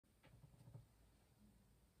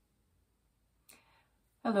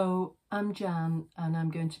Hello, I'm Jan and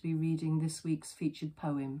I'm going to be reading this week's featured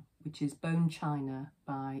poem, which is Bone China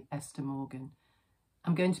by Esther Morgan.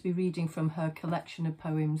 I'm going to be reading from her collection of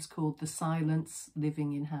poems called The Silence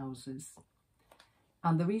Living in Houses.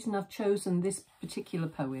 And the reason I've chosen this particular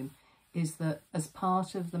poem is that as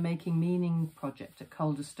part of the Making Meaning project at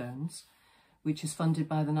Calderstones, which is funded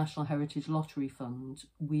by the National Heritage Lottery Fund,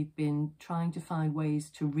 we've been trying to find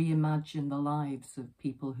ways to reimagine the lives of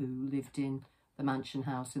people who lived in the mansion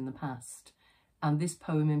house in the past. And this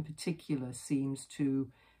poem in particular seems to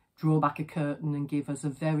draw back a curtain and give us a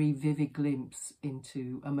very vivid glimpse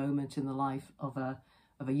into a moment in the life of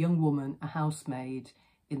a young woman, a housemaid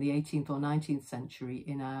in the 18th or 19th century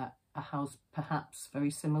in a house perhaps very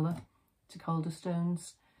similar to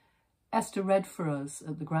Calderstones. Esther read for us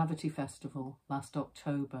at the Gravity Festival last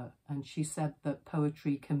October, and she said that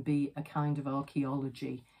poetry can be a kind of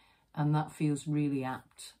archaeology, and that feels really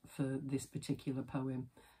apt for this particular poem,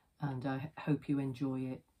 and I hope you enjoy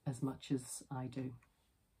it as much as I do.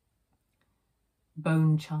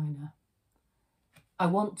 Bone China. I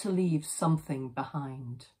want to leave something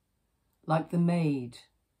behind, like the maid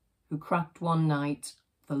who cracked one night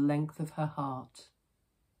the length of her heart,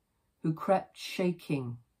 who crept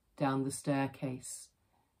shaking down the staircase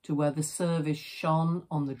to where the service shone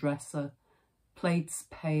on the dresser, plates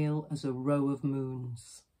pale as a row of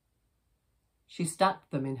moons. She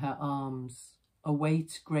stacked them in her arms, a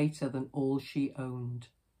weight greater than all she owned,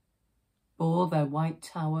 bore their white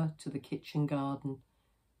tower to the kitchen garden,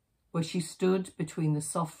 where she stood between the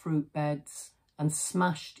soft fruit beds and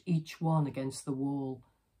smashed each one against the wall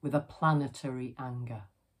with a planetary anger.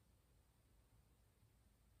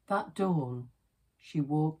 That dawn, she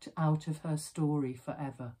walked out of her story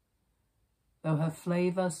forever, though her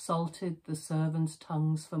flavour salted the servants'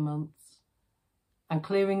 tongues for months, and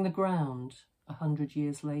clearing the ground 100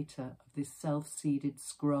 years later of this self-seeded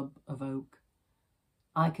scrub of oak,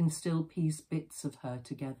 I can still piece bits of her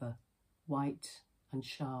together, white and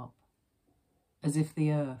sharp, as if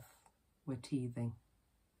the earth were teething.